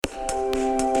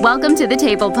Welcome to the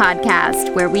Table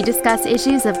Podcast, where we discuss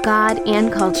issues of God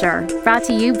and culture, brought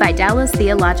to you by Dallas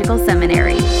Theological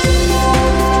Seminary.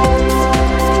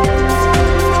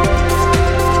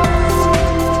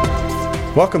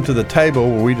 Welcome to the Table,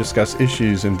 where we discuss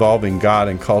issues involving God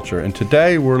and culture. And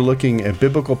today we're looking at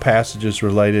biblical passages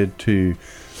related to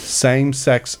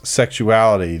same-sex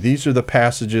sexuality. These are the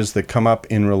passages that come up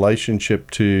in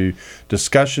relationship to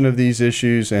discussion of these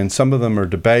issues, and some of them are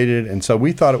debated. And so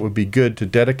we thought it would be good to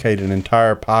dedicate an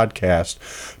entire podcast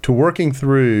to working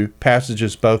through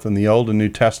passages both in the Old and New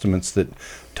Testaments that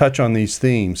touch on these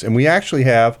themes. And we actually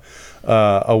have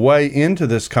a way into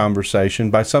this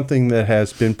conversation by something that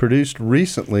has been produced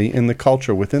recently in the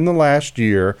culture. Within the last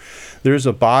year, there's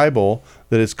a Bible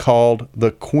that is called the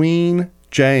Queen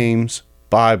James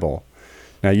Bible.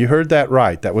 Now, you heard that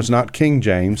right. That was not King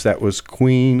James. That was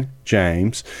Queen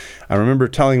James. I remember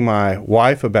telling my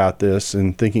wife about this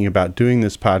and thinking about doing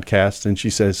this podcast, and she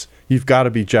says, "You've got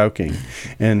to be joking."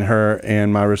 And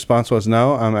my response was,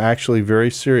 "No, I'm actually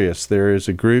very serious. There is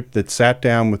a group that sat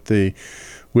down with the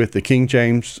King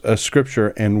James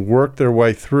Scripture and worked their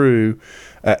way through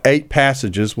 8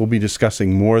 passages. We'll be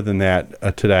discussing more than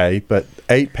that today, but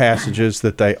 8 passages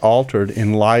that they altered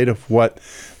in light of what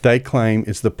they claim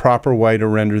is the proper way to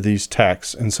render these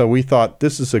texts. And so we thought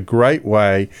this is a great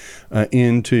way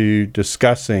into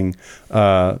discussing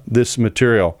this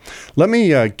material. Let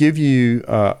me give you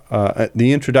the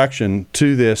introduction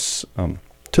to this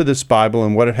Bible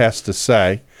and what it has to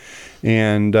say.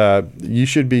 And you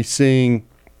should be seeing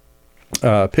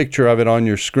a picture of it on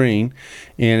your screen.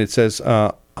 And it says,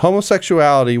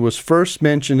 homosexuality was first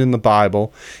mentioned in the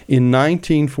Bible in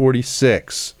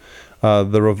 1946.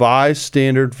 The Revised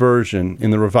Standard Version,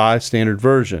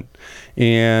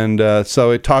 And so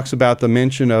it talks about the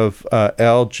mention of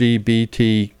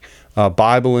LGBT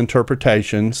Bible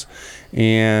interpretations,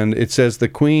 and it says the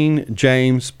Queen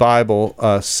James Bible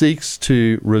seeks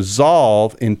to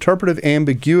resolve interpretive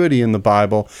ambiguity in the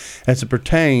Bible as it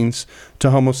pertains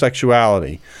to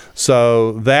homosexuality.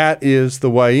 So that is the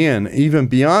way in. Even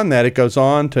beyond that, it goes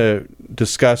on to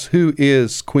discuss who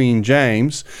is Queen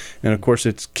James, and of course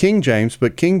it's King James,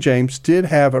 but King James did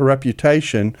have a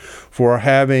reputation for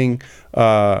having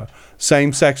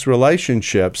same-sex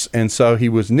relationships, and so he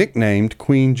was nicknamed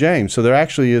Queen James. So there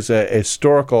actually is a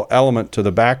historical element to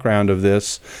the background of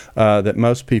this that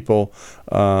most people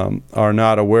are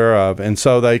not aware of. And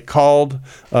so they called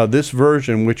this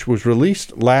version, which was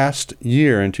released last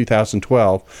year in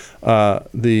 2012,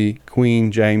 the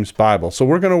Queen James Bible. So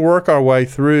we're going to work our way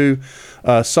through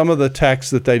some of the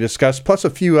texts that they discuss, plus a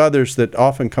few others that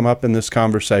often come up in this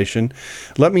conversation.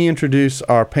 Let me introduce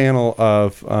our panel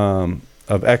of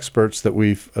experts that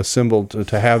we've assembled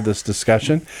to have this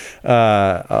discussion.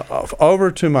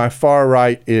 Over to my far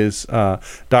right is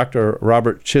Dr.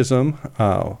 Robert Chisholm,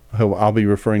 who I'll be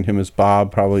referring to him as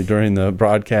Bob probably during the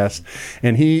broadcast,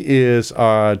 and he is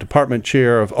Department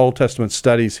Chair of Old Testament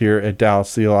Studies here at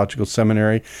Dallas Theological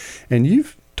Seminary, and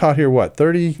you've taught here, what,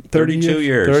 32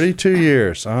 years? 32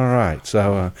 years. All right.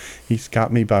 So he's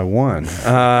got me by one.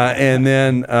 And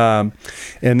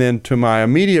then to my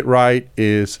immediate right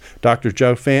is Dr.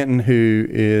 Joe Fanton, who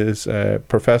is a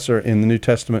professor in the New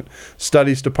Testament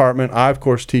Studies Department. I, of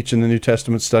course, teach in the New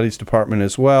Testament Studies Department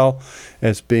as well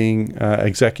as being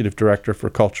Executive Director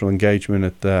for Cultural Engagement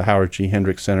at the Howard G.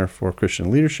 Hendricks Center for Christian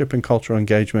Leadership and Cultural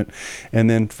Engagement. And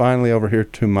then finally over here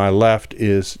to my left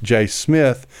is Jay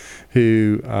Smith,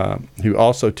 who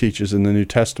also teaches in the New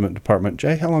Testament department.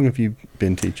 Jay, how long have you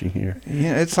been teaching here?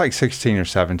 Yeah, it's like 16 or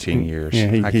 17 years.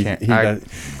 Yeah,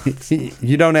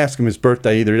 you don't ask him his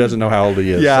birthday either. He doesn't know how old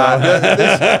he is. Yeah,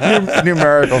 this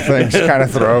numerical things kind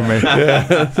of throw me.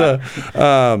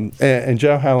 Yeah, and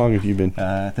Joe, how long have you been?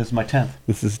 This is my 10th.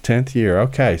 This is 10th year.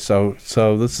 Okay, so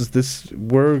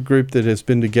we're a group that has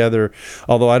been together,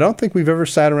 although I don't think we've ever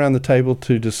sat around the table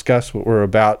to discuss what we're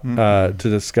about to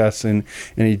discuss in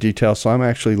any detail. So I'm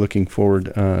actually looking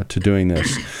forward to doing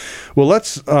this. Well,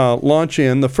 let's launch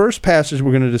in. The first passage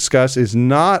we're going to discuss is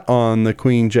not on the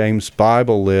Queen James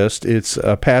Bible list. It's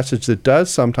a passage that does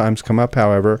sometimes come up,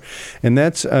 however, and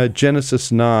that's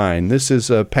Genesis 9. This is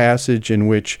a passage in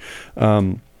which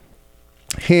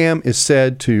Ham is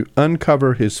said to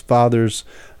uncover his father's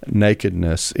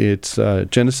nakedness. It's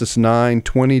Genesis 9,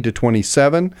 20 to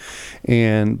 27.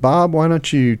 And Bob, why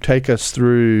don't you take us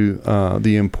through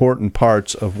the important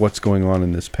parts of what's going on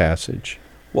in this passage?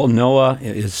 Well, Noah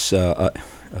has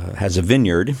a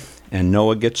vineyard, and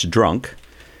Noah gets drunk,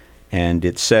 and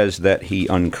it says that he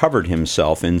uncovered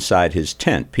himself inside his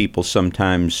tent. People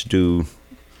sometimes do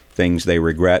things they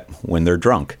regret when they're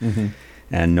drunk. Mm-hmm.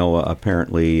 And Noah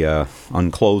apparently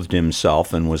unclothed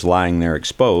himself and was lying there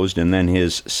exposed. And then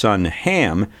his son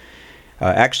Ham,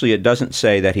 actually it doesn't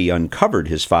say that he uncovered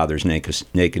his father's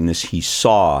nakedness. He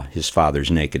saw his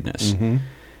father's nakedness. Mm-hmm.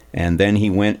 And then he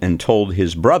went and told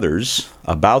his brothers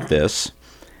about this.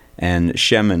 And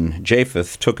Shem and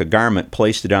Japheth took a garment,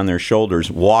 placed it on their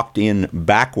shoulders, walked in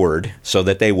backward so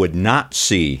that they would not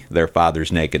see their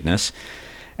father's nakedness.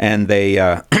 And they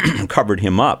covered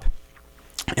him up.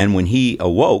 And when he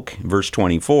awoke, verse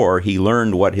 24, he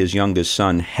learned what his youngest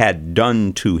son had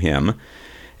done to him.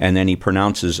 And then he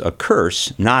pronounces a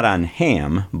curse, not on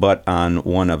Ham, but on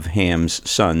one of Ham's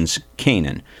sons,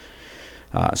 Canaan.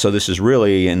 So this is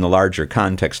really, in the larger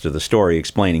context of the story,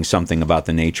 explaining something about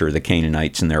the nature of the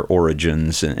Canaanites and their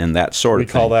origins and that sort of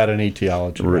thing. We call that an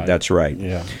etiology, right? That's right.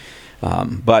 Yeah.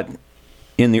 But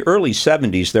in the early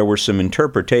 70s, there were some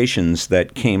interpretations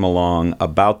that came along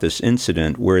about this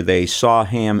incident where they saw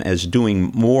Ham as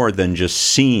doing more than just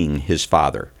seeing his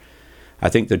father. I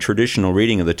think the traditional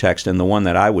reading of the text, and the one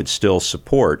that I would still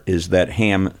support, is that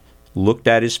Ham looked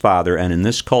at his father, and in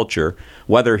this culture,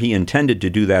 whether he intended to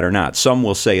do that or not, some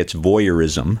will say it's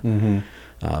voyeurism,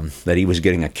 that he was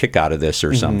getting a kick out of this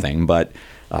or something, but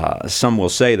some will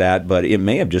say that, but it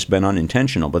may have just been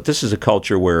unintentional. But this is a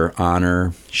culture where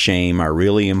honor, shame are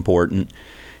really important,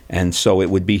 and so it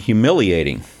would be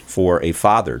humiliating for a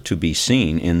father to be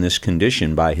seen in this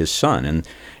condition by his son.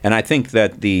 And I think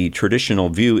that the traditional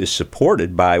view is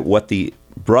supported by what the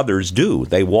brothers do.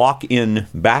 They walk in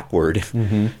backward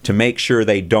to make sure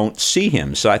they don't see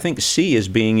him. So I think see is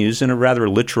being used in a rather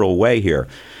literal way here.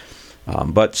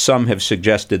 But some have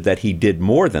suggested that he did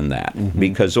more than that,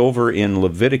 because over in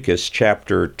Leviticus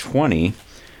chapter 20,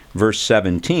 verse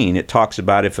 17, it talks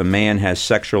about if a man has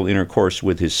sexual intercourse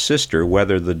with his sister,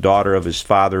 whether the daughter of his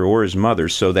father or his mother,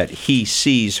 so that he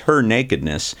sees her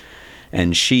nakedness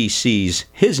and she sees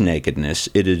his nakedness,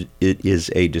 it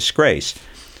is a disgrace.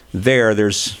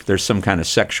 There's some kind of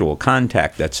sexual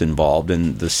contact that's involved,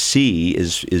 and the see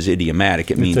is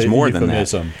idiomatic. It means more than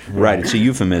that. Right, it's a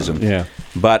euphemism. Yeah.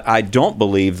 But I don't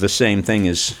believe the same thing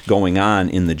is going on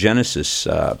in the Genesis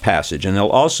passage. And they'll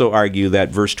also argue that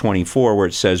verse 24, where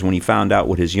it says, when he found out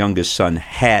what his youngest son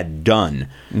had done,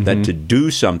 that to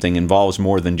do something involves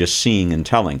more than just seeing and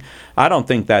telling. I don't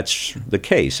think that's the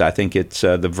case. I think it's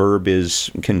the verb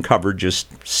can cover just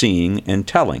seeing and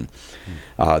telling.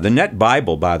 The Net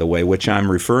Bible, by the way, which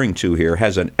I'm referring to here,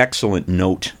 has an excellent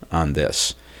note on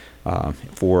this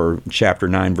for chapter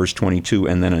 9, verse 22,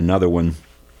 and then another one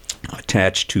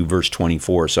attached to verse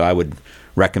 24. So I would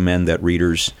recommend that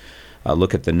readers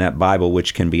look at the Net Bible,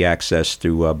 which can be accessed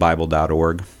through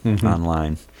Bible.org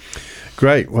online.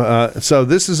 Great. So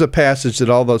this is a passage that,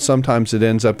 although sometimes it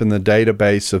ends up in the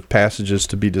database of passages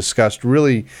to be discussed,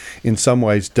 really in some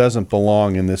ways doesn't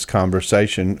belong in this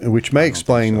conversation, which may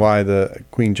explain why the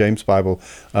King James Bible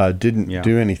didn't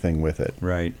do anything with it.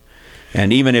 Right.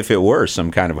 And even if it were some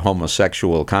kind of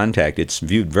homosexual contact, it's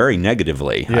viewed very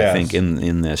negatively, I think,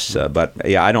 in this. But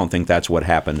yeah, I don't think that's what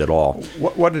happened at all.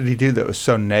 What did he do that was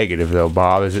so negative, though,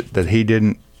 Bob? Is it that he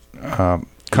didn't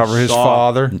cover his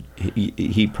father?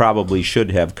 He probably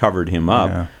should have covered him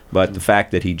up, but the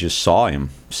fact that he just saw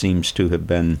him seems to have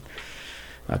been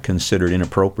considered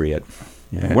inappropriate.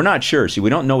 Yeah. We're not sure. See, we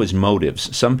don't know his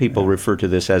motives. Some people refer to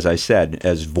this, as I said,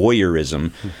 as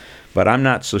voyeurism, but I'm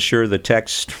not so sure the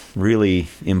text really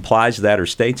implies that or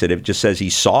states it. It just says he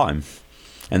saw him,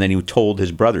 and then he told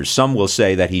his brothers. Some will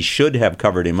say that he should have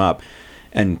covered him up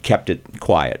and kept it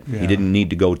quiet. He didn't need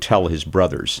to go tell his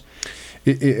brothers.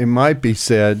 It might be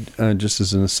said, just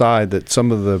as an aside, that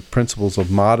some of the principles of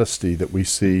modesty that we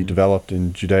see developed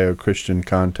in Judeo-Christian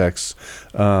contexts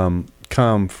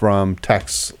come from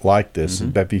texts like this.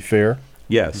 Would that be fair?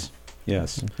 Yes.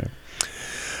 Yes. Okay.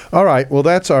 All right. Well,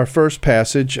 that's our first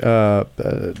passage.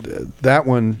 That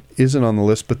one isn't on the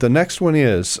list, but the next one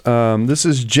is. This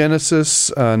is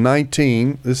Genesis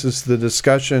 19. This is the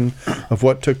discussion of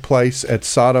what took place at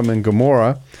Sodom and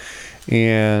Gomorrah.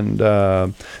 And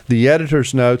the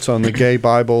editor's notes on the Gay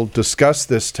Bible discuss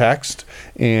this text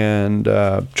and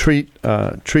treat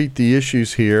the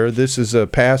issues here. This is a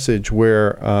passage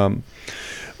where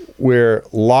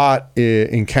Lot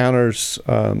encounters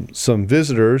some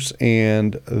visitors,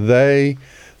 and they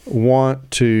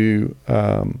want to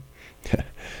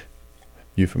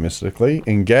euphemistically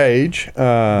engage. In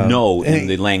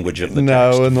the language of the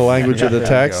text. No, in the language of the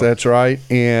text. That's right.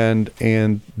 And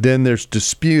then there's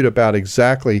dispute about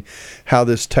exactly how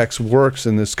this text works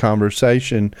in this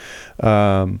conversation.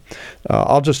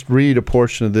 I'll just read a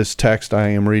portion of this text. I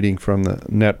am reading from the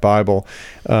Net Bible.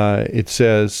 It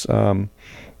says,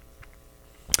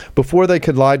 Before they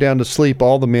could lie down to sleep,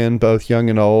 all the men, both young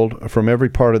and old, from every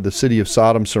part of the city of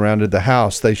Sodom surrounded the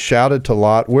house. They shouted to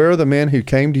Lot, "Where are the men who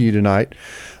came to you tonight?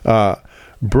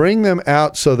 Bring them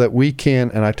out so that we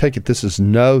can," and I take it this is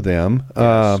know them.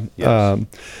 Yes.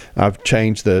 I've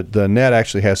changed the net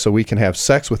actually has so we can have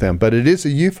sex with them, but it is a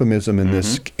euphemism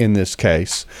in this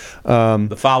case.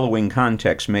 The following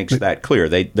context makes that clear.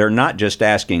 They're not just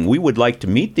asking, "We would like to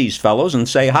meet these fellows and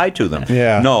say hi to them."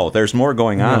 Yeah. No, there's more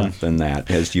going on than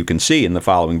that, as you can see in the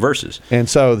following verses. And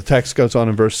so the text goes on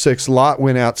in verse 6. Lot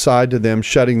went outside to them,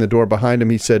 shutting the door behind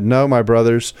him. He said, "No, my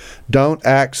brothers, don't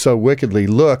act so wickedly.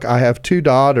 Look, I have 2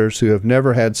 daughters who have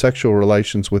never had sexual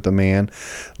relations with a man.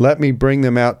 Let me bring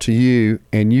them out to you,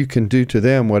 and you can do to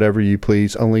them whatever you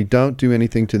please. Only don't do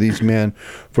anything to these men,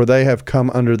 for they have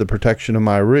come under the protection of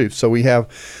my roof." So we have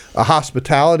a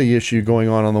hospitality issue going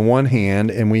on the one hand,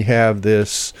 and we have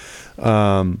this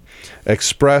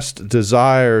expressed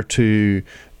desire to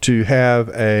have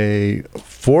a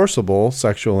forcible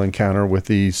sexual encounter with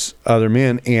these other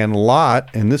men. And Lot,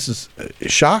 and this is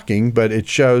shocking, but it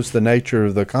shows the nature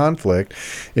of the conflict,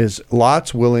 is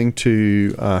Lot's willing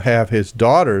to have his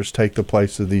daughters take the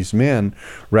place of these men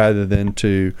rather than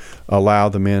to allow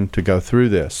the men to go through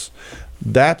this.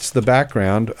 That's the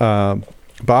background.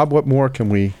 Bob, what more can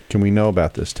we know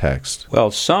about this text? Well,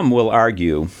 some will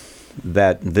argue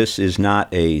that this is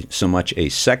not so much a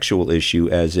sexual issue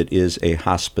as it is a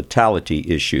hospitality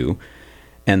issue,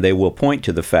 and they will point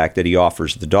to the fact that he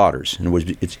offers the daughters,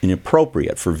 and it's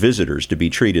inappropriate for visitors to be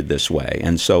treated this way,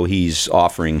 and so he's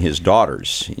offering his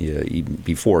daughters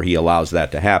before he allows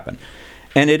that to happen.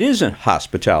 And it is a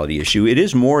hospitality issue. It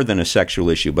is more than a sexual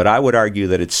issue, but I would argue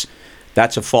that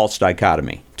that's a false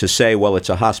dichotomy. To say, well, it's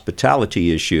a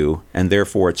hospitality issue, and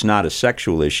therefore it's not a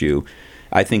sexual issue,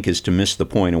 I think is to miss the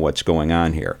point of what's going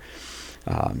on here.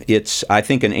 I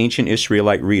think an ancient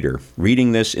Israelite reader,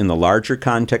 reading this in the larger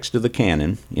context of the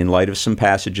canon, in light of some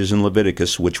passages in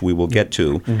Leviticus, which we will get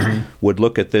to, would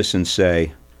look at this and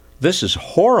say, this is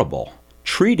horrible,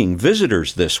 treating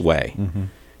visitors this way.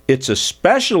 It's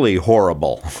especially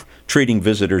horrible treating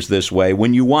visitors this way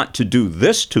when you want to do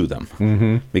this to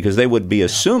them, because they would be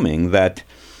assuming that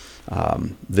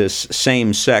this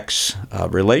same-sex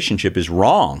relationship is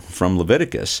wrong from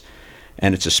Leviticus,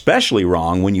 and it's especially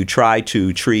wrong when you try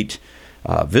to treat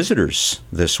visitors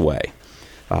this way.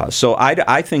 So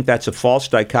I think that's a false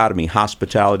dichotomy,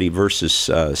 hospitality versus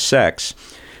sex.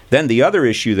 Then the other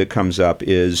issue that comes up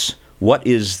is, what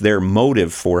is their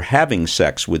motive for having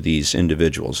sex with these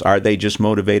individuals? Are they just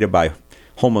motivated by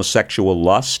homosexual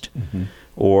lust,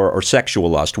 or sexual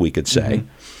lust, we could say?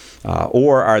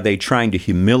 Or are they trying to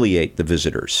humiliate the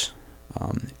visitors?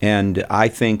 And I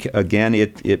think, again,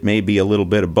 it may be a little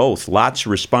bit of both. Lot's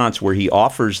response, where he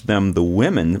offers them the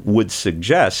women, would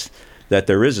suggest that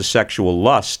there is a sexual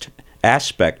lust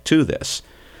aspect to this.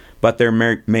 But there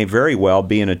may very well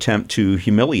be an attempt to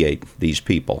humiliate these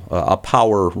people, a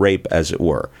power rape, as it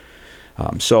were.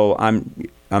 So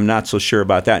I'm not so sure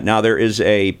about that. Now, there is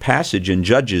a passage in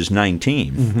Judges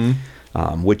 19,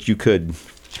 which you could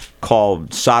call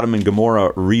Sodom and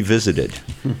Gomorrah Revisited,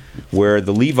 where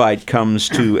the Levite comes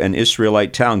to an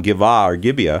Israelite town,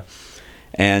 Gibeah,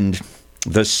 and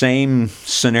the same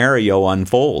scenario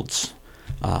unfolds.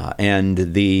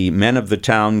 And the men of the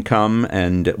town come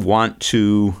and want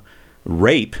to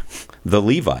rape the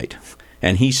Levite,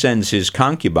 and he sends his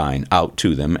concubine out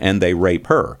to them, and they rape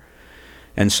her.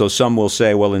 And so some will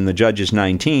say, well, in the Judges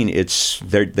 19,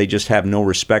 they just have no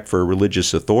respect for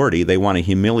religious authority. They want to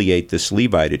humiliate this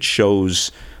Levite. It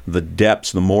shows the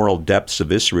moral depths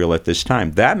of Israel at this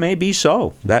time. That may be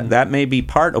so. That may be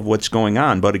part of what's going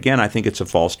on. But again, I think it's a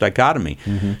false dichotomy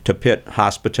to pit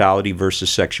hospitality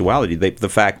versus sexuality. The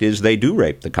fact is, they do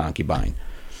rape the concubine.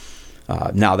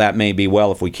 Now, that may be,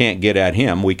 well, if we can't get at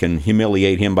him, we can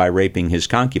humiliate him by raping his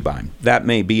concubine. That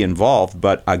may be involved,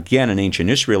 but again, an ancient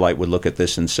Israelite would look at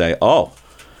this and say, oh,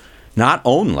 not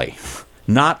only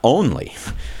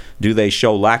do they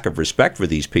show lack of respect for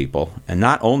these people, and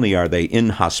not only are they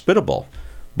inhospitable,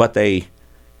 but they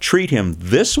treat him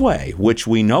this way, which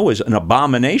we know is an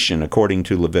abomination according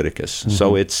to Leviticus.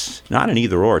 So it's not an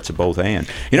either or, it's a both and.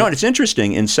 You know, and it's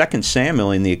interesting, in 2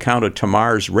 Samuel, in the account of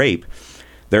Tamar's rape,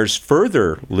 there's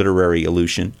further literary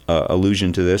allusion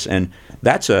to this, and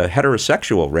that's a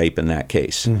heterosexual rape in that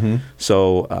case.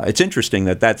 So it's interesting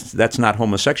that's not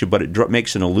homosexual, but it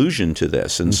makes an allusion to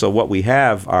this. And so what we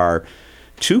have are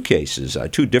two cases,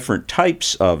 two different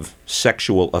types of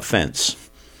sexual offense.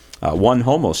 One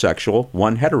homosexual,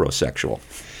 one heterosexual.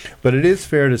 But it is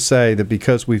fair to say that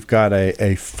because we've got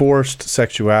a forced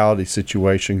sexuality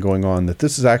situation going on, that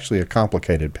this is actually a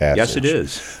complicated passage. Yes, it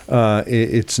is.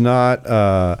 It's not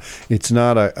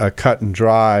a cut and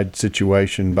dried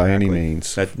situation by any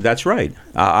means. That's right.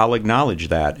 I'll acknowledge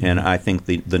that, and I think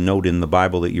the note in the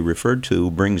Bible that you referred to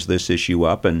brings this issue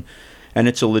up, and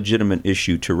it's a legitimate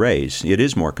issue to raise. It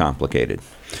is more complicated.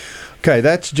 Okay,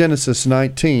 that's Genesis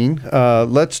 19.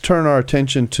 Let's turn our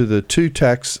attention to the two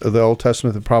texts of the Old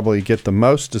Testament that probably get the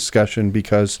most discussion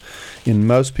because in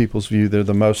most people's view, they're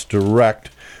the most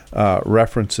direct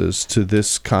references to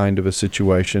this kind of a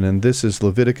situation, and this is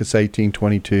Leviticus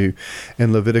 18:22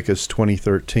 and Leviticus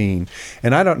 20:13.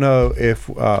 And I don't know if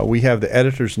we have the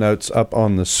editor's notes up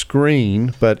on the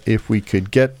screen, but if we could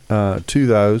get to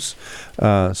those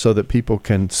so that people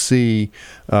can see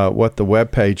what the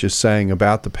web page is saying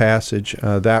about the passage,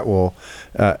 that will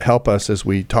help us as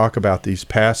we talk about these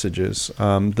passages.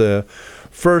 The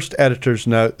first editor's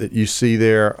note that you see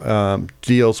there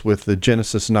deals with the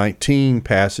Genesis 19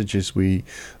 passage. As we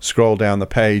scroll down the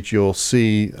page, you'll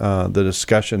see the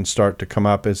discussion start to come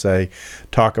up as they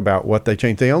talk about what they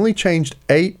changed. They only changed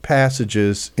 8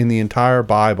 passages in the entire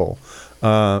Bible.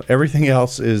 Everything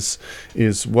else is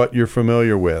what you're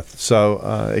familiar with.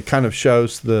 So it kind of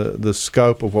shows the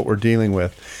scope of what we're dealing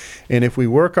with. And if we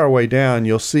work our way down,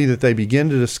 you'll see that they begin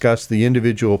to discuss the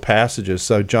individual passages.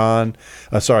 So Genesis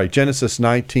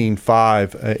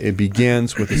 19:5, it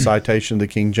begins with the citation of the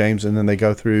King James, and then they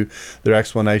go through their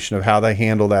explanation of how they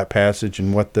handle that passage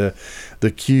and what the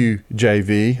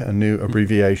QJV, a new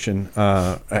abbreviation,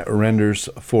 renders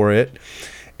for it.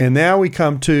 And now we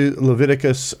come to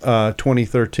Leviticus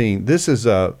 20:13. This is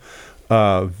a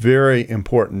very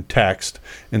important text,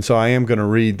 and so I am going to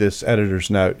read this editor's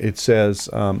note. It says,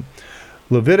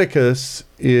 Leviticus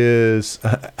is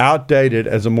outdated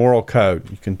as a moral code.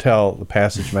 You can tell the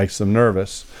passage makes them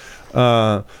nervous.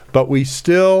 But we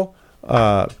still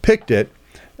picked it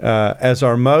as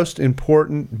our most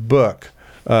important book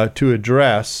to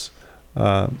address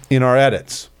in our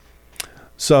edits.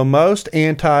 So most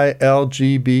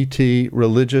anti-LGBT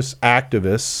religious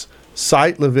activists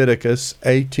cite Leviticus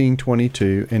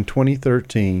 18:22 and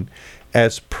 20:13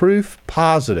 as proof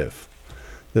positive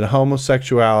that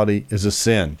homosexuality is a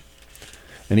sin,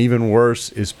 and even worse,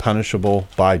 is punishable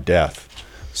by death.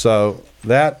 So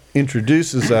that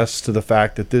introduces us to the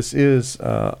fact that this is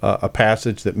a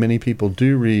passage that many people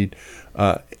do read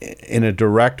in a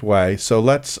direct way. So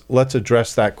let's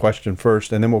address that question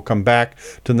first, and then we'll come back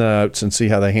to the notes and see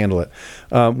how they handle it.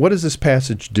 What is this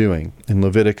passage doing in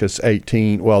Leviticus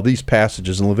 18? Well, these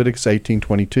passages in Leviticus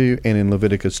 18:22 and in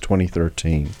Leviticus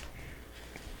 20:13.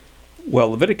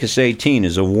 Well, Leviticus 18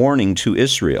 is a warning to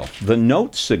Israel. The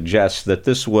note suggests that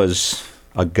this was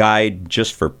a guide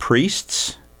just for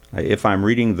priests. If I'm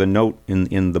reading the note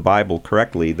in the Bible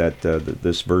correctly, that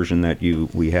this version that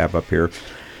we have up here.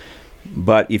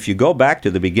 But if you go back to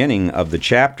the beginning of the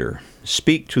chapter,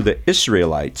 speak to the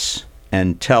Israelites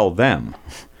and tell them.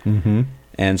 Mm-hmm.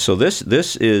 And so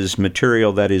this is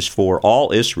material that is for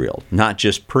all Israel, not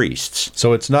just priests.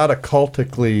 So it's not a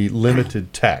cultically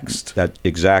limited text. That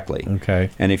exactly. Okay.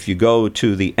 And if you go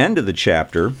to the end of the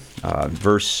chapter,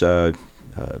 verse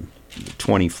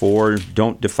 24,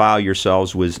 don't defile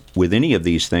yourselves with any of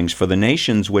these things, for the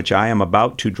nations which I am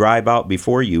about to drive out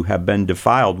before you have been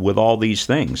defiled with all these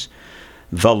things.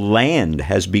 The land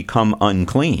has become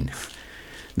unclean.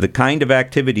 The kind of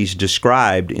activities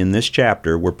described in this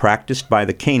chapter were practiced by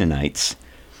the Canaanites,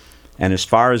 and as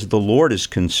far as the Lord is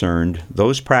concerned,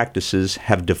 those practices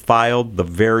have defiled the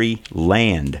very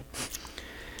land.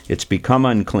 It's become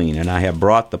unclean, and I have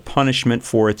brought the punishment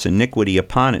for its iniquity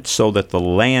upon it, so that the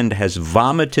land has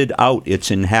vomited out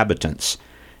its inhabitants.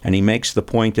 And he makes the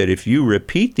point that if you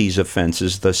repeat these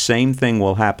offenses, the same thing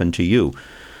will happen to you.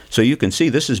 So you can see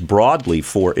this is broadly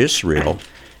for Israel.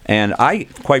 And I,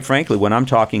 quite frankly, when I'm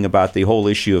talking about the whole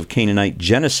issue of Canaanite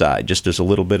genocide, just as a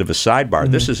little bit of a sidebar,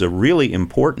 this is a really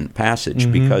important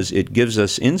passage because it gives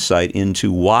us insight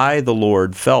into why the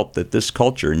Lord felt that this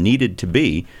culture needed to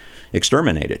be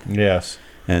exterminated. Yes.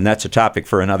 And that's a topic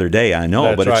for another day, I know,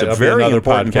 That's but right. it's a That'll be very another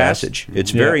important podcast. passage.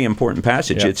 It's very important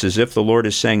passage. It's as if the Lord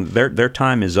is saying their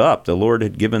time is up. The Lord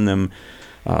had given them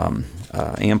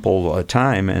ample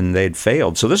time, and they'd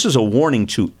failed. So this is a warning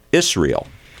to Israel.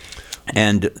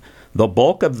 And the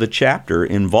bulk of the chapter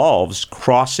involves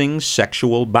crossing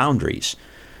sexual boundaries.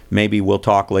 Maybe we'll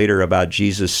talk later about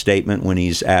Jesus' statement when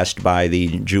he's asked by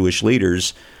the Jewish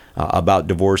leaders about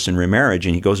divorce and remarriage,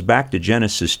 and he goes back to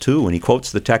Genesis 2, and he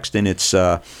quotes the text in its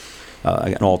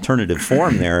an alternative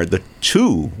form there, the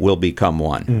two will become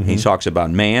one. He talks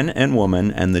about man and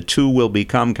woman, and the two will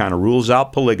become, kind of rules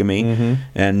out polygamy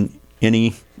and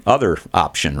any other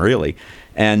option, really.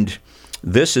 And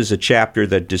this is a chapter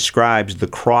that describes the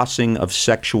crossing of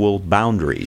sexual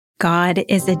boundaries. God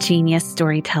is a genius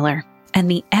storyteller, and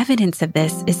the evidence of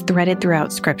this is threaded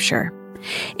throughout Scripture.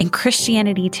 In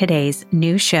Christianity Today's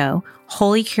new show,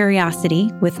 Holy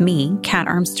Curiosity, with me, Kat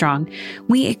Armstrong,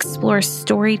 we explore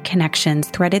storied connections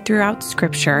threaded throughout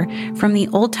Scripture from the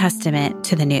Old Testament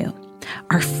to the New.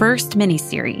 Our first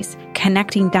mini-series,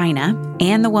 Connecting Dinah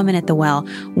and the Woman at the Well,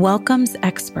 welcomes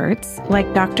experts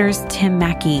like Drs. Tim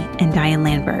Mackey and Diane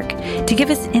Landberg to give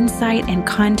us insight and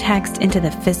context into the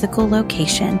physical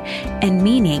location and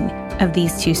meaning of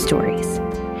these two stories.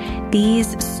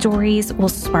 These stories will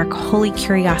spark holy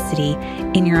curiosity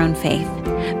in your own faith,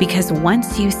 because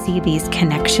once you see these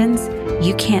connections,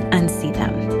 you can't unsee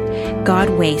them. God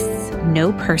wastes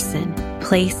no person,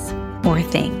 place, or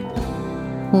thing.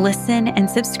 Listen and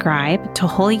subscribe to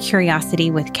Holy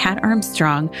Curiosity with Kat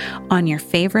Armstrong on your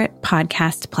favorite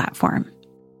podcast platform.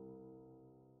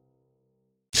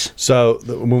 So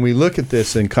when we look at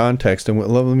this in context, and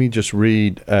let me just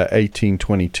read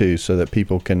 18:22 so that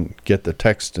people can get the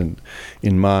text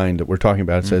in mind that we're talking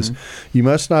about. It says, "You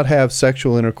must not have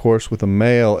sexual intercourse with a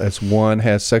male as one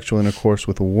has sexual intercourse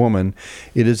with a woman.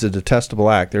 It is a detestable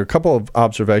act." There are a couple of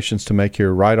observations to make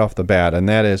here right off the bat, and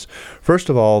that is, first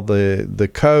of all, the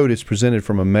code is presented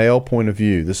from a male point of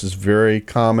view. This is very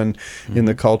common in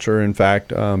the culture. In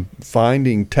fact,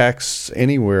 finding texts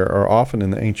anywhere are often in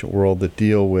the ancient world that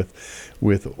deal with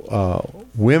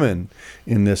women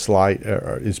in this light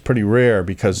is pretty rare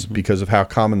because of how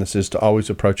common this is to always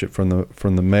approach it from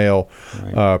the male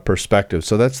perspective.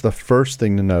 So that's the first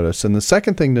thing to notice. And the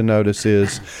second thing to notice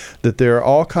is that there are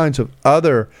all kinds of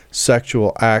other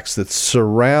sexual acts that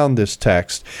surround this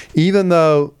text, even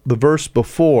though the verse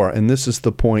before, and this is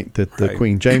the point that the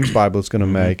Queen James Bible is going to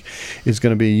make, is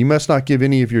going to be, "You must not give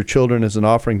any of your children as an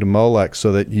offering to Molech,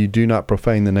 so that you do not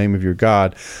profane the name of your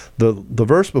God." The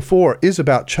verse before is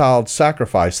about child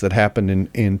sacrifice that happened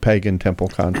in pagan temple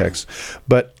context,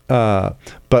 but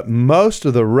most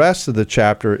of the rest of the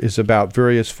chapter is about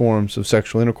various forms of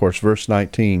sexual intercourse. Verse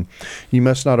 19, "You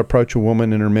must not approach a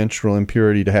woman in her menstrual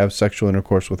impurity to have sexual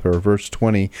intercourse with her." Verse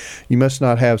 20, "You must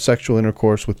not have sexual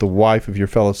intercourse with the wife of your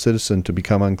fellow citizen to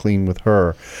become unclean with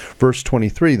her." Verse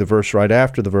 23, the verse right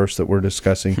after the verse that we're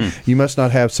discussing, "You must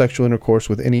not have sexual intercourse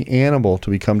with any animal to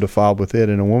become defiled with it,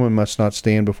 and a woman must not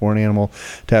stand before an animal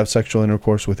to have sexual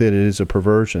intercourse with it. It is a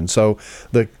perversion." So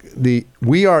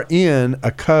we are in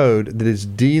a code that is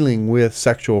dealing with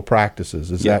sexual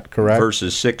practices. Is that correct?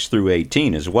 Verses 6 through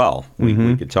 18 as well, we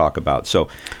could talk about. So,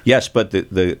 yes, but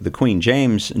the Queen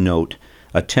James note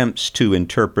attempts to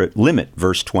limit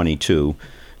verse 22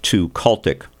 to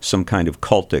cultic, some kind of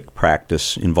cultic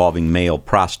practice involving male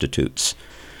prostitutes,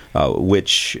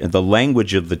 which the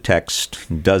language of the text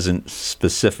doesn't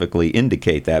specifically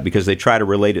indicate that, because they try to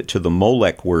relate it to the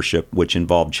Molech worship, which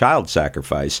involved child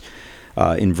sacrifice.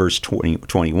 In verse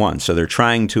 21. So they're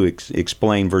trying to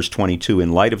explain verse 22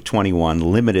 in light of 21,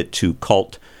 limit it to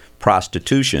cult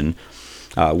prostitution,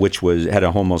 which had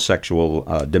a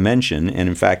homosexual dimension. And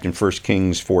in fact, in 1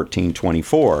 Kings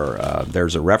 14:24,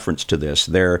 there's a reference to this.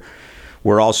 There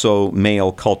were also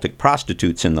male cultic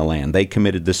prostitutes in the land. They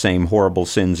committed the same horrible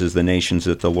sins as the nations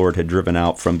that the Lord had driven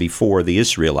out from before the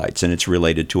Israelites, and it's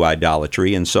related to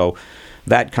idolatry. And so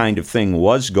that kind of thing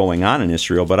was going on in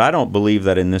Israel, but I don't believe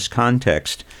that in this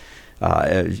context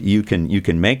you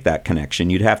can make that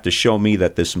connection. You'd have to show me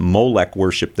that this Molech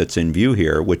worship that's in view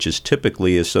here, which is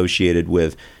typically associated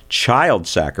with child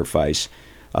sacrifice,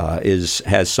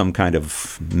 has some kind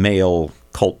of male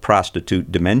cult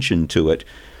prostitute dimension to it.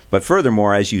 But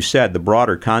furthermore, as you said, the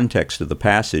broader context of the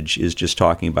passage is just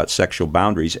talking about sexual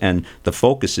boundaries, and the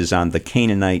focus is on the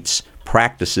Canaanites'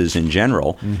 practices in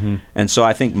general. And so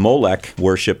I think Molech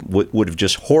worship would have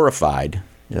just horrified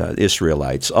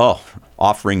Israelites. Oh,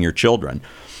 offering your children.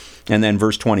 And then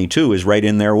verse 22 is right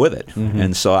in there with it.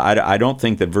 And so I don't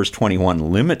think that verse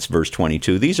 21 limits verse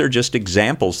 22. These are just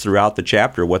examples throughout the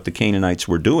chapter what the Canaanites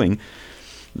were doing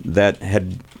that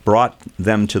had brought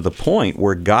them to the point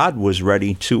where God was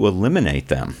ready to eliminate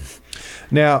them.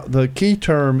 Now, the key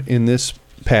term in this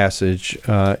passage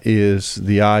is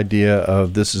the idea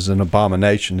of this is an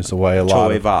abomination, is the way a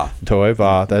lot of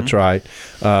Toeva, that's right.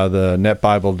 The Net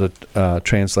Bible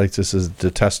translates this as a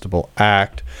detestable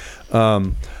act.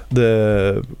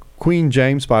 The Queen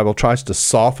James Bible tries to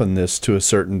soften this to a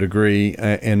certain degree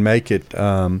and make it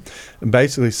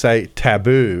basically say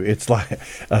taboo. It's like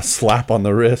a slap on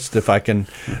the wrist, if I can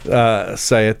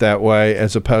say it that way,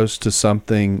 as opposed to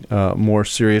something more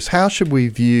serious. How should we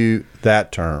view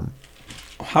that term?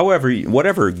 However,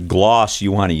 whatever gloss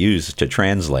you want to use to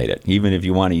translate it, even if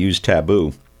you want to use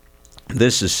taboo,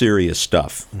 this is serious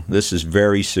stuff. This is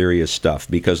very serious stuff,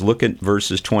 because look at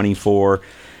verses 24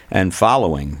 and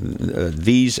following.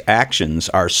 These actions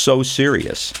are so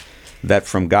serious that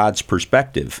from God's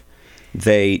perspective,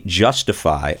 they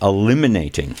justify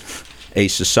eliminating a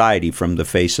society from the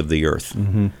face of the earth.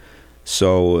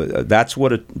 So that's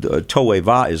what a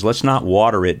to'eva is. Let's not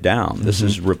water it down. This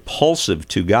is repulsive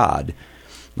to God.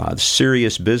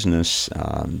 Serious business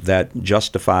that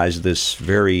justifies this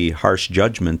very harsh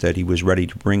judgment that he was ready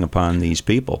to bring upon these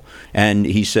people. And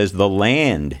he says the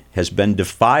land has been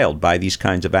defiled by these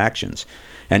kinds of actions.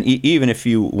 And even if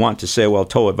you want to say, well,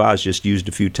 to'eva is just used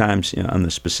a few times on the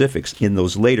specifics, in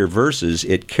those later verses,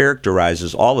 it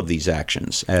characterizes all of these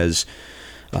actions as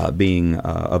being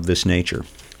of this nature.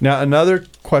 Now, another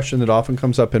question that often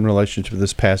comes up in relation to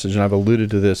this passage, and I've alluded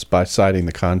to this by citing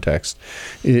the context,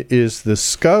 is the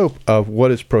scope of what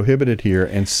is prohibited here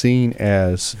and seen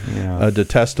as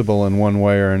detestable in one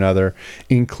way or another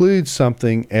includes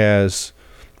something as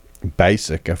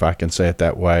basic, if I can say it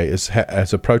that way,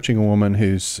 as approaching a woman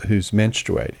who's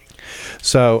menstruating.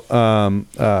 So,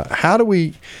 how do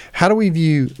we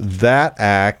view that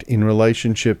act in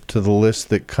relationship to the list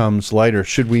that comes later?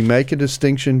 Should we make a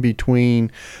distinction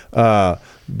between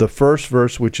the first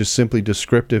verse, which is simply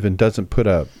descriptive and doesn't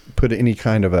put any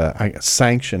kind of a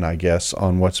sanction, I guess,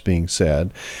 on what's being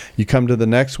said? You come to the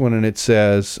next one and it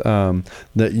says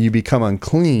that you become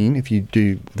unclean if you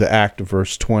do the act of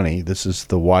verse 20. This is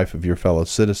the wife of your fellow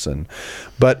citizen.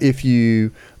 But if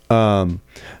you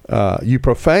you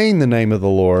profane the name of the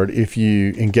Lord if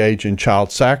you engage in child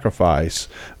sacrifice,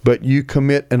 but you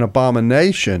commit an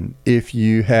abomination if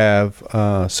you have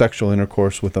sexual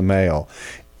intercourse with a male.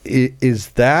 Is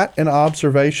that an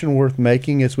observation worth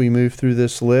making as we move through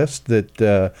this list,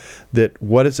 that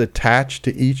what is attached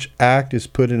to each act is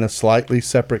put in a slightly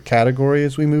separate category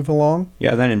as we move along?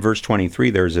 Yeah, then in verse 23,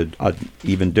 there's a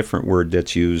even different word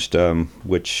that's used,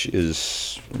 which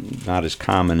is not as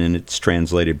common, and it's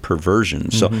translated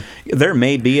perversion. So there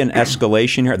may be an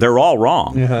escalation here. They're all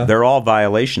wrong. They're all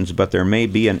violations, but there may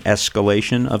be an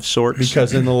escalation of sorts.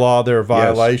 Because in the law there are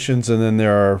violations, and then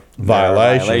there are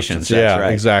violations. That's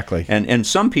right. Exactly. And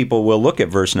some people will look at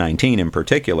verse 19 in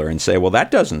particular and say, well,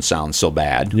 that doesn't sound so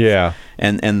bad. Yeah.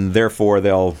 And therefore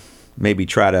they'll maybe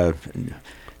try to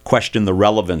question the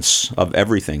relevance of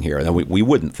everything here. We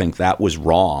wouldn't think that was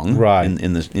wrong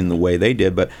in the way they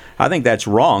did, but I think that's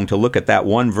wrong to look at that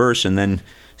one verse and then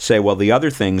say, well, the other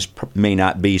things may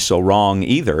not be so wrong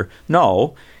either.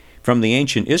 No. From the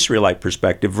ancient Israelite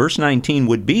perspective, verse 19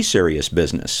 would be serious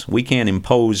business. We can't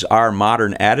impose our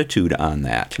modern attitude on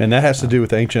that. And that has to do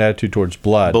with the ancient attitude towards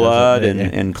blood. Blood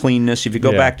and cleanness. If you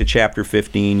go back to chapter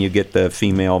 15, you get the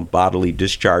female bodily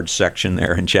discharge section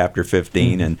there in chapter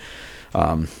 15, and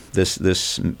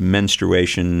this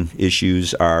menstruation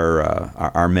issues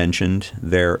are mentioned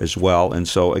there as well. And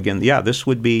so, again, this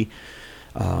would be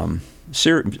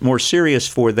more serious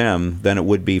for them than it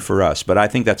would be for us. But I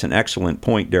think that's an excellent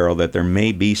point, Daryl, that there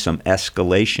may be some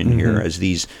escalation here as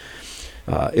these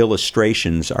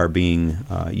illustrations are being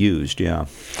used. Yeah.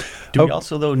 Do we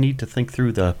also, though, need to think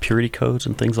through the purity codes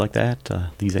and things like that?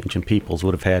 These ancient peoples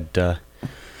would have had,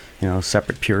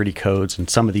 separate purity codes, and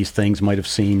some of these things might have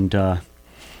seemed, to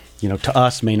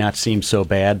us may not seem so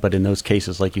bad, but in those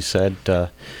cases, like you said,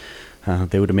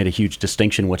 they would have made a huge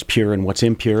distinction what's pure and what's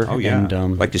impure. Oh, yeah.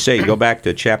 And, like you say, you go back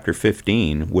to chapter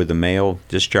 15 where the male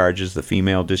discharges, the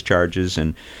female discharges,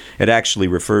 and it actually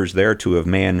refers there to a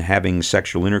man having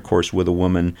sexual intercourse with a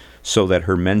woman so that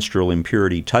her menstrual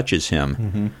impurity touches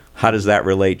him. How does that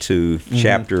relate to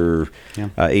chapter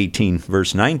 18,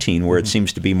 verse 19, where it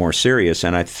seems to be more serious?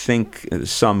 And I think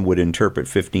some would interpret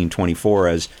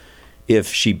 15:24 as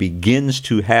if she begins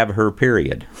to have her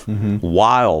period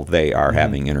while they are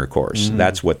having intercourse.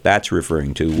 That's what that's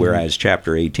referring to, whereas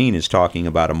chapter 18 is talking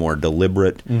about a more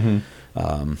deliberate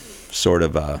sort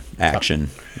of action.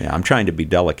 Yeah, I'm trying to be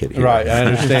delicate here. Right, I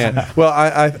understand. Well,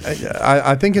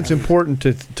 I think it's important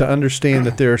to understand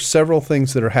that there are several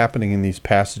things that are happening in these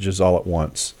passages all at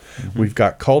once. We've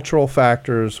got cultural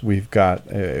factors. We've got,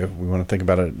 if we want to think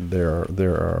about it,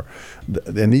 there are,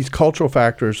 and these cultural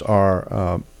factors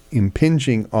are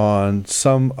impinging on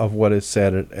some of what is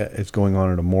said is going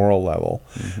on at a moral level.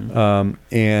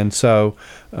 And so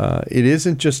it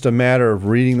isn't just a matter of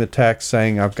reading the text,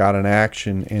 saying I've got an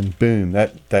action, and boom,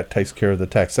 that takes care of the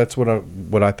text. That's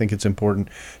what I think it's important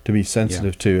to be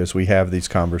sensitive to as we have these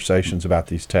conversations about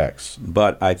these texts.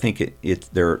 But I think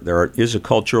there is a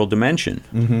cultural dimension.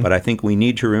 But I think we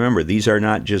need to remember these are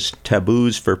not just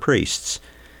taboos for priests.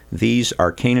 These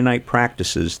are Canaanite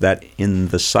practices that, in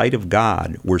the sight of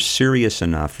God, were serious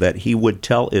enough that he would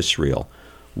tell Israel,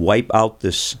 wipe out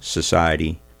this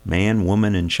society, man,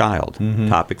 woman, and child.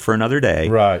 Topic for another day.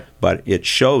 Right. But it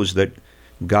shows that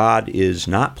God is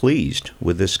not pleased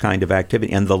with this kind of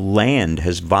activity, and the land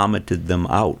has vomited them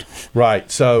out.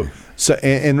 Right. So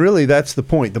and really that's the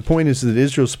point. The point is that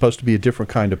Israel's supposed to be a different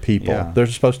kind of people. Yeah. They're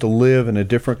supposed to live in a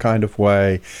different kind of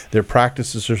way. Their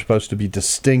practices are supposed to be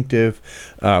distinctive.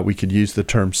 We could use the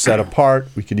term set apart.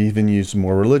 We could even use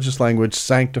more religious language,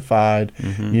 sanctified.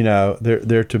 You know,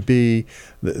 they're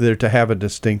to have a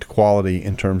distinct quality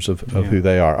in terms of who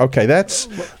they are. Okay, that's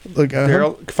look.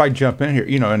 Daryl, if I jump in here,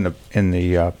 you know, in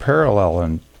the parallel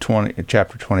in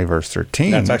chapter 20, verse 13.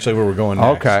 That's actually where we're going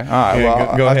next. Okay, all right. Yeah,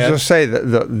 Well, go I ahead. was just say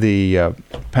that the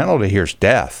penalty here is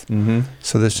death.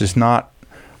 So this is not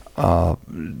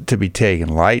to be taken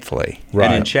lightly. Right.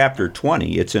 And in chapter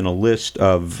 20, it's in a list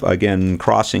of, again,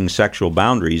 crossing sexual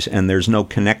boundaries, and there's no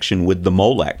connection with the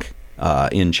Molech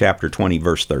in chapter 20,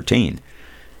 verse 13.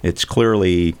 It's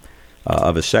clearly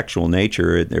of a sexual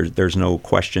nature. There's no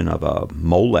question of a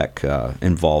Molech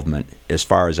involvement, as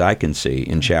far as I can see,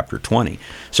 in chapter 20.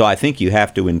 So I think you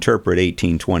have to interpret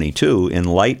 18:22 in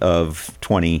light of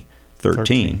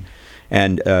 20:13.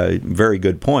 And very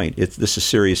good point. This is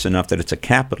serious enough that it's a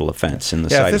capital offense in the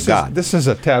sight of God. This is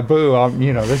a taboo.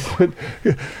 You know,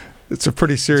 it's a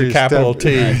pretty serious It's a capital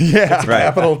taboo. T. Yeah. It's a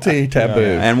capital T taboo.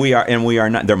 And we are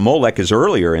not. The Molech is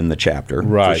earlier in the chapter,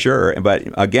 Right. for sure. But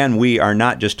again, we are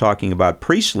not just talking about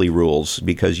priestly rules,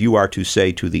 because you are to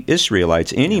say to the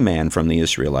Israelites, any man from the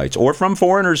Israelites or from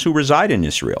foreigners who reside in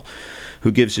Israel,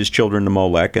 who gives his children to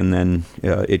Molech, and then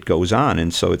it goes on.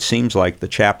 And so it seems like the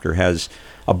chapter has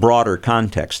a broader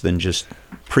context than just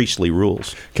priestly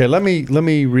rules. Okay, let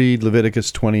me read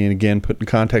Leviticus 20 and again put in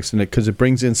context in it, because it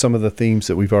brings in some of the themes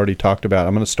that we've already talked about.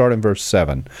 I'm going to start in verse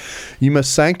 7. You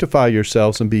must sanctify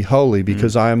yourselves and be holy,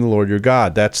 because I am the Lord your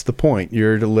God. That's the point.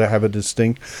 You're to have a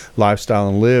distinct lifestyle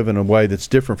and live in a way that's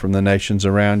different from the nations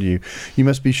around you. You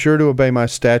must be sure to obey my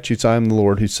statutes. I am the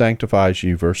Lord who sanctifies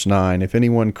you. Verse 9. If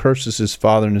anyone curses his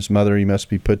father and his mother, he must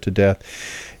be put to death.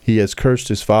 He has cursed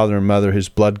his father and mother, his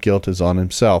blood guilt is on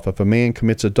himself. If a man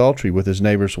commits adultery with his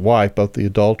neighbor's wife, both the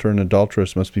adulterer and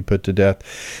adulteress must be put to death.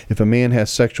 If a man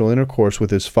has sexual intercourse with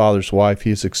his father's wife,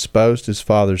 he has exposed his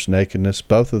father's nakedness.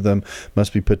 Both of them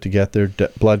must be put to death. Their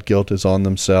blood guilt is on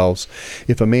themselves.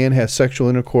 If a man has sexual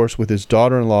intercourse with his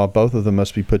daughter-in-law, both of them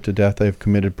must be put to death. They have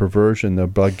committed perversion. Their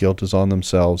blood guilt is on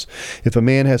themselves. If a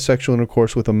man has sexual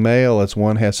intercourse with a male, as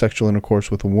one has sexual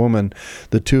intercourse with a woman,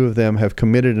 the two of them have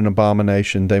committed an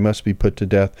abomination. They must be put to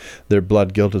death. Their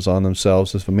blood guilt is on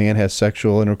themselves. If a man has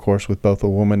sexual intercourse with both a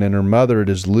woman and her mother, it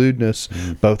is lewdness.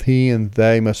 Both he and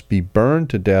they must be burned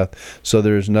to death. So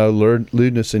there is no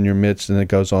lewdness in your midst. And it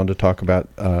goes on to talk about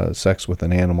sex with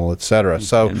an animal, etc.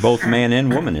 So, And both man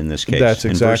and woman in this case. That's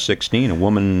in verse 16, a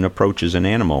woman approaches an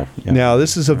animal. Yeah. Now,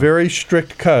 this is a very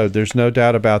strict code. There's no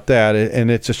doubt about that.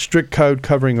 And it's a strict code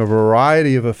covering a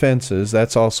variety of offenses.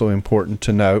 That's also important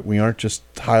to note. We aren't just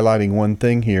highlighting one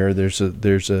thing here. There's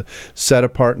a set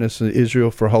apartness in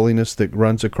Israel for holiness that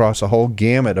runs across a whole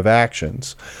gamut of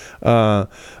actions.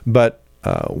 But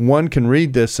one can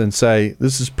read this and say,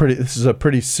 this is a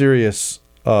pretty serious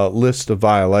list of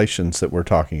violations that we're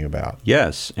talking about.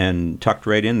 Yes, and tucked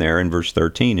right in there in verse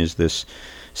 13 is this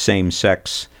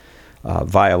same-sex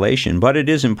violation. But it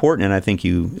is important, and I think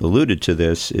you alluded to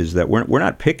this, is that we're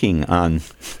not picking on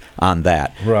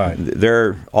that. Right.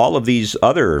 All of these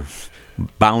other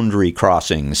boundary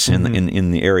crossings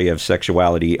in the area of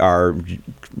sexuality are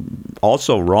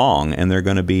also wrong, and they're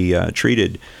going to be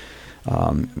treated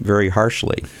very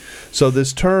harshly. So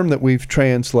this term that we've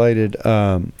translated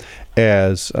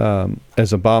as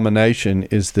abomination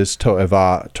is this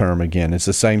to'evah term again. It's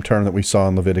the same term that we saw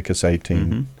in Leviticus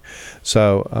 18.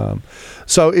 So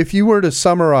if you were to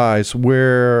summarize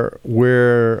where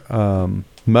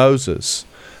Moses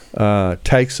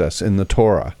takes us in the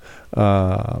Torah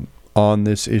on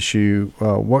this issue,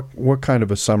 what kind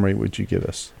of a summary would you give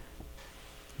us?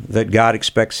 That God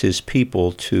expects his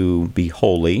people to be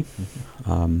holy,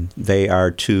 They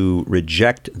are to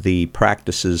reject the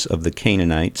practices of the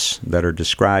Canaanites that are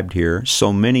described here,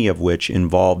 so many of which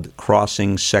involved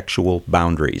crossing sexual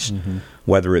boundaries,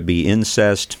 whether it be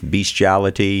incest,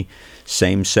 bestiality,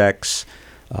 same-sex,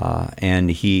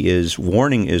 and he is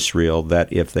warning Israel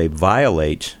that if they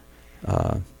violate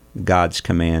God's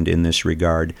command in this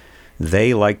regard,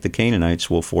 they, like the Canaanites,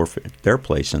 will forfeit their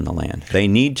place in the land. They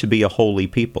need to be a holy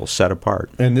people, set apart.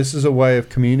 And this is a way of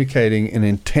communicating an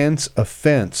intense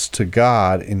offense to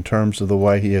God in terms of the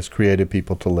way He has created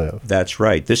people to live. That's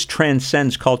right. This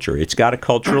transcends culture. It's got a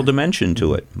cultural dimension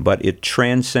to it, but it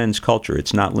transcends culture.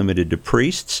 It's not limited to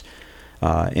priests,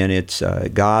 and it's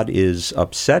God is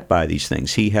upset by these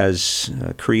things. He has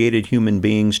created human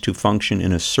beings to function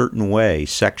in a certain way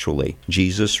sexually.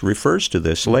 Jesus refers to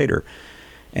this later.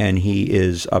 And he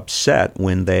is upset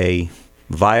when they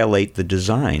violate the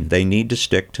design. They need to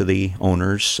stick to the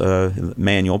owner's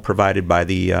manual provided by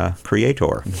the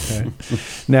Creator. Okay.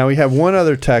 Now, we have one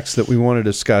other text that we want to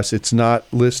discuss. It's not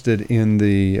listed in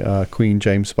the Queen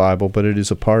James Bible, but it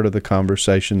is a part of the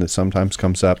conversation that sometimes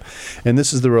comes up. And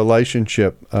this is the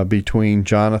relationship between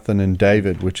Jonathan and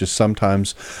David, which is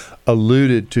sometimes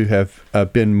alluded to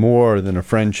have been more than a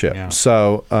friendship. Yeah.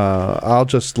 So I'll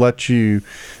just let you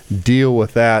deal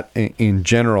with that in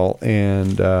general,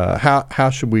 and how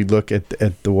should we look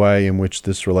at the way in which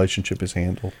this relationship is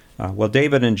handled? Well,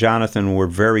 David and Jonathan were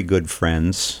very good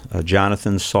friends.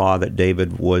 Jonathan saw that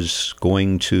David was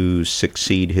going to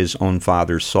succeed his own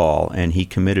father Saul, and he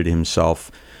committed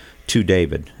himself to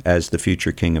David as the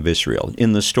future king of Israel.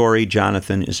 In the story,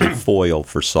 Jonathan is a foil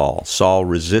for Saul. Saul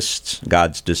resists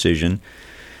God's decision,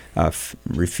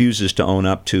 refuses to own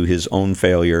up to his own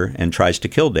failure, and tries to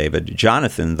kill David.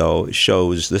 Jonathan, though,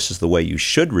 shows this is the way you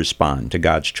should respond to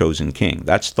God's chosen king.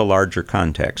 That's the larger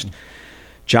context.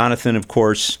 Jonathan, of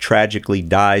course, tragically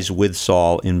dies with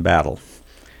Saul in battle.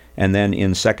 And then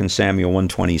in 2 Samuel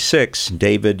 1:26,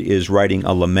 David is writing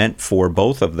a lament for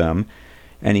both of them.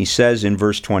 And he says in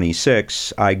verse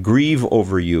 26, "I grieve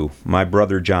over you, my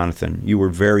brother Jonathan. You were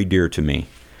very dear to me.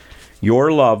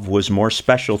 Your love was more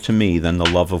special to me than the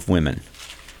love of women."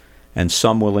 And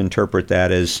some will interpret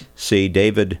that as, see,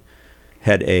 David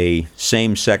had a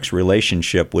same-sex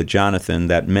relationship with Jonathan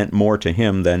that meant more to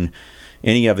him than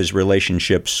any of his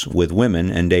relationships with women.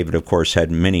 And David, of course,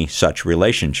 had many such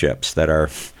relationships that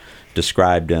are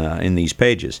described in these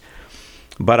pages.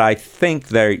 But I think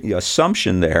the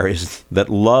assumption there is that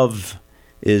love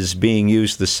is being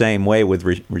used the same way with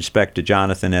respect to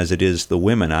Jonathan as it is the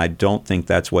women. I don't think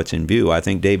that's what's in view. I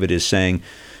think David is saying,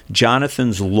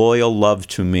 Jonathan's loyal love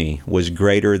to me was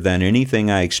greater than anything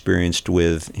I experienced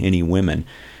with any women.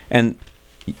 And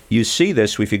you see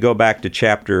this if you go back to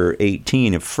chapter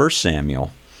 18 of 1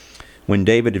 Samuel. When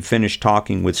David had finished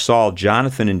talking with Saul,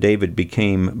 Jonathan and David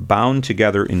became bound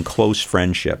together in close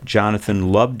friendship.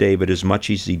 Jonathan loved David as much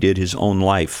as he did his own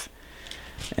life.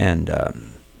 And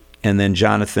then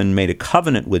Jonathan made a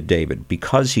covenant with David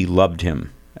because he loved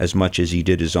him as much as he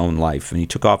did his own life. And he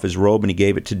took off his robe and he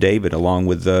gave it to David along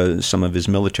with some of his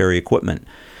military equipment.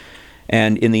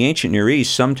 And in the ancient Near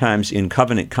East, sometimes in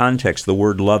covenant context, the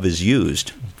word love is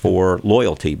used for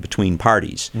loyalty between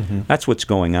parties. Mm-hmm. That's what's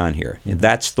going on here. Mm-hmm.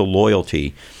 That's the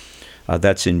loyalty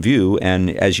that's in view. And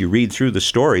as you read through the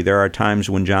story, there are times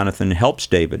when Jonathan helps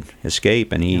David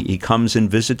escape, and he comes and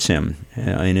visits him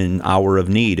in an hour of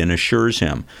need and assures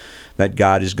him that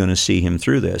God is going to see him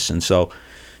through this. And so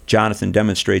Jonathan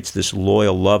demonstrates this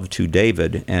loyal love to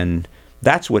David, and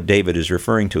that's what David is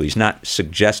referring to. He's not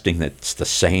suggesting that it's the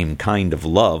same kind of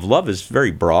love. Love is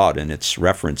very broad in its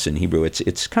reference in Hebrew.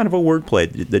 It's kind of a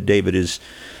wordplay that David is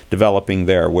developing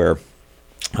there, where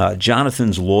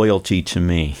Jonathan's loyalty to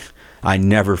me, I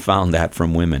never found that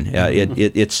from women.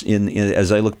 It's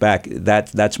as I look back,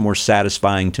 that's more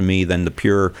satisfying to me than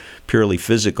the purely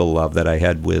physical love that I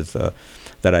had with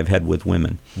that I've had with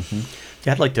women. Mm-hmm.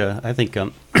 Yeah, I think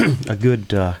a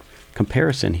good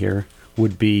comparison here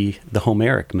would be the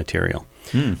Homeric material,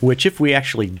 which if we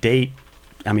actually date,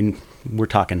 I mean, we're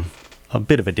talking a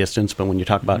bit of a distance, but when you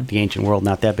talk about the ancient world,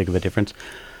 not that big of a difference.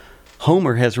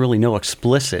 Homer has really no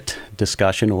explicit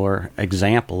discussion or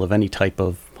example of any type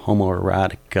of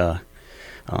homoerotic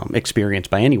experience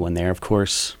by anyone there. Of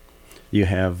course, you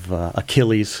have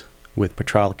Achilles with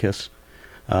Patroclus,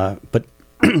 but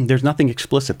there's nothing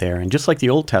explicit there. And just like the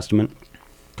Old Testament,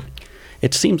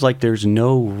 it seems like there's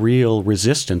no real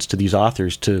resistance to these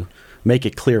authors to make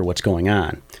it clear what's going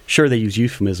on. Sure, they use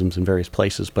euphemisms in various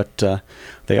places, but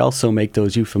they also make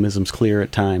those euphemisms clear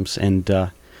at times.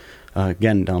 And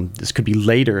again, this could be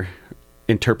later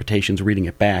interpretations reading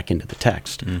it back into the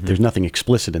text. Mm-hmm. There's nothing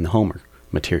explicit in the Homer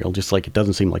material, just like it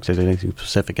doesn't seem like there's anything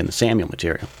specific in the Samuel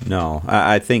material. No,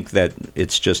 I think that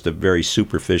it's just a very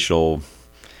superficial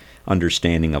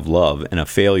understanding of love and a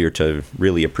failure to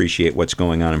really appreciate what's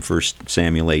going on in 1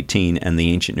 Samuel 18 and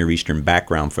the ancient Near Eastern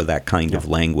background for that kind of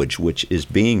language, which is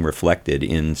being reflected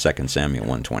in 2 Samuel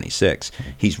 1:26.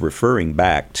 He's referring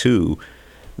back to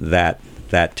that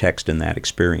text and that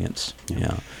experience.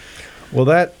 Yeah. Well,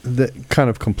 that kind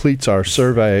of completes our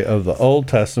survey of the Old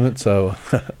Testament. So,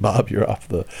 Bob, you're off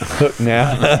the hook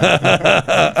now.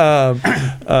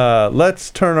 Let's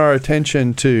turn our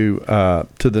attention to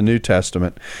the New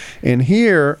Testament. And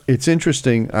here, it's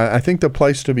interesting. I think the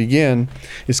place to begin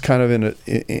is kind of in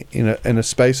a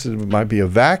space that might be a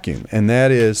vacuum, and that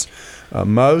is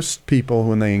most people,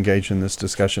 when they engage in this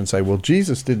discussion, say, well,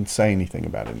 Jesus didn't say anything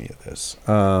about any of this.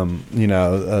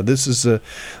 This is the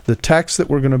text that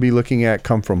we're going to be looking at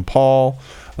come from Paul.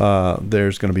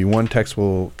 There's going to be one text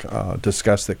we'll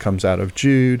discuss that comes out of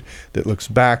Jude that looks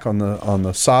back on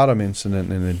the Sodom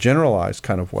incident in a generalized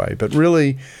kind of way. But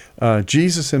really,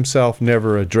 Jesus himself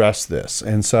never addressed this.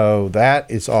 And so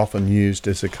that is often used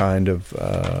as a kind of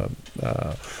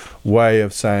way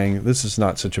of saying this is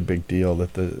not such a big deal,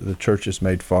 that the church has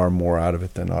made far more out of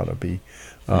it than ought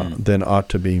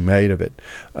to be made of it.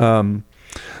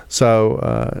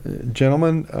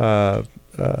 Gentlemen,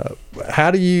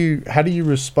 how do you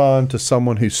respond to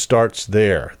someone who starts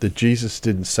there, that Jesus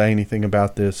didn't say anything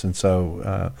about this and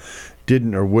so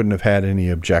didn't or wouldn't have had any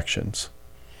objections?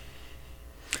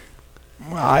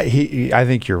 Well, I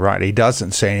think you're right. He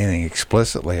doesn't say anything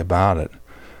explicitly about it.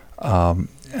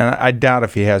 And I doubt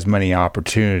if he has many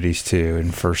opportunities to,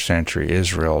 in first century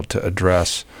Israel, to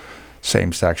address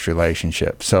same-sex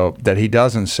relationships. So that he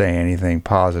doesn't say anything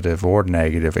positive or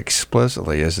negative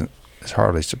explicitly is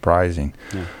hardly surprising.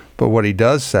 Yeah. But what he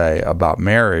does say about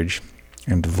marriage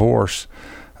and divorce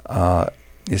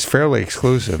is fairly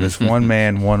exclusive. It's one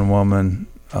man, one woman,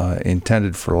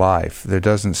 intended for life. There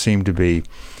doesn't seem to be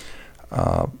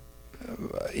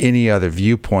any other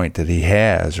viewpoint that he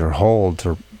has or holds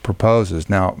or proposes.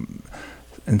 Now,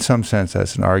 in some sense,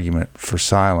 that's an argument for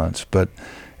silence, but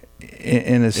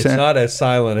in a sense, it's not as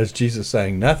silent as Jesus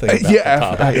saying nothing about the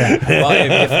topic.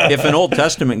 Well, if an Old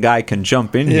Testament guy can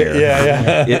jump in here,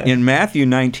 in Matthew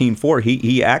 19:4,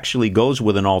 he actually goes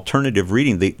with an alternative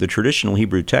reading. The traditional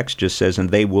Hebrew text just says,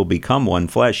 "And they will become one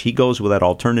flesh." He goes with that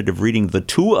alternative reading, "The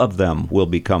two of them will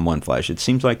become one flesh." It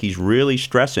seems like he's really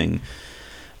stressing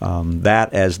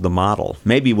that as the model,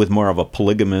 maybe with more of a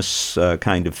polygamous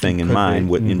kind of thing in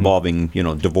mind, involving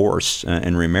divorce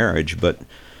and remarriage, but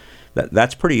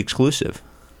that's pretty exclusive.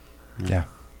 Yeah,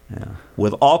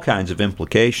 with all kinds of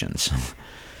implications.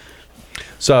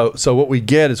 So what we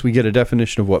get is a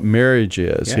definition of what marriage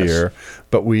is here,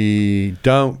 but we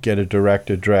don't get a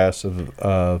direct address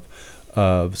of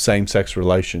same-sex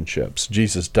relationships.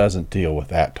 Jesus doesn't deal with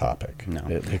that topic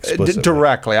explicitly.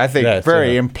 Directly. I think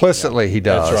very implicitly he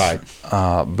does. That's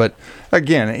right. But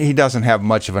again, he doesn't have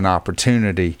much of an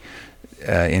opportunity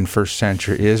in first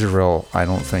century Israel, I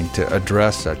don't think, to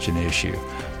address such an issue.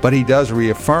 But he does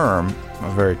reaffirm a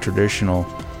very traditional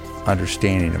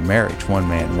understanding of marriage, one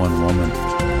man, one woman.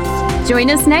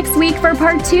 Join us next week for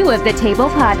part 2 of the Table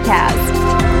Podcast.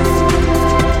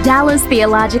 Dallas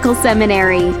Theological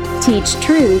Seminary. Teach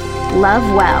truth, love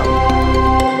well.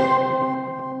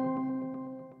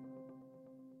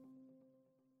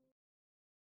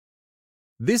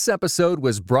 This episode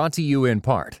was brought to you in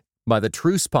part by the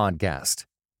Truce Podcast.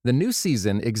 The new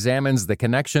season examines the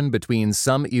connection between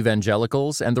some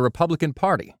evangelicals and the Republican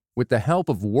Party with the help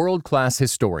of world-class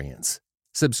historians.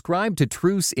 Subscribe to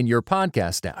Truce in your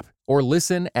podcast app or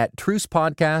listen at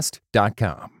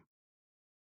trucepodcast.com.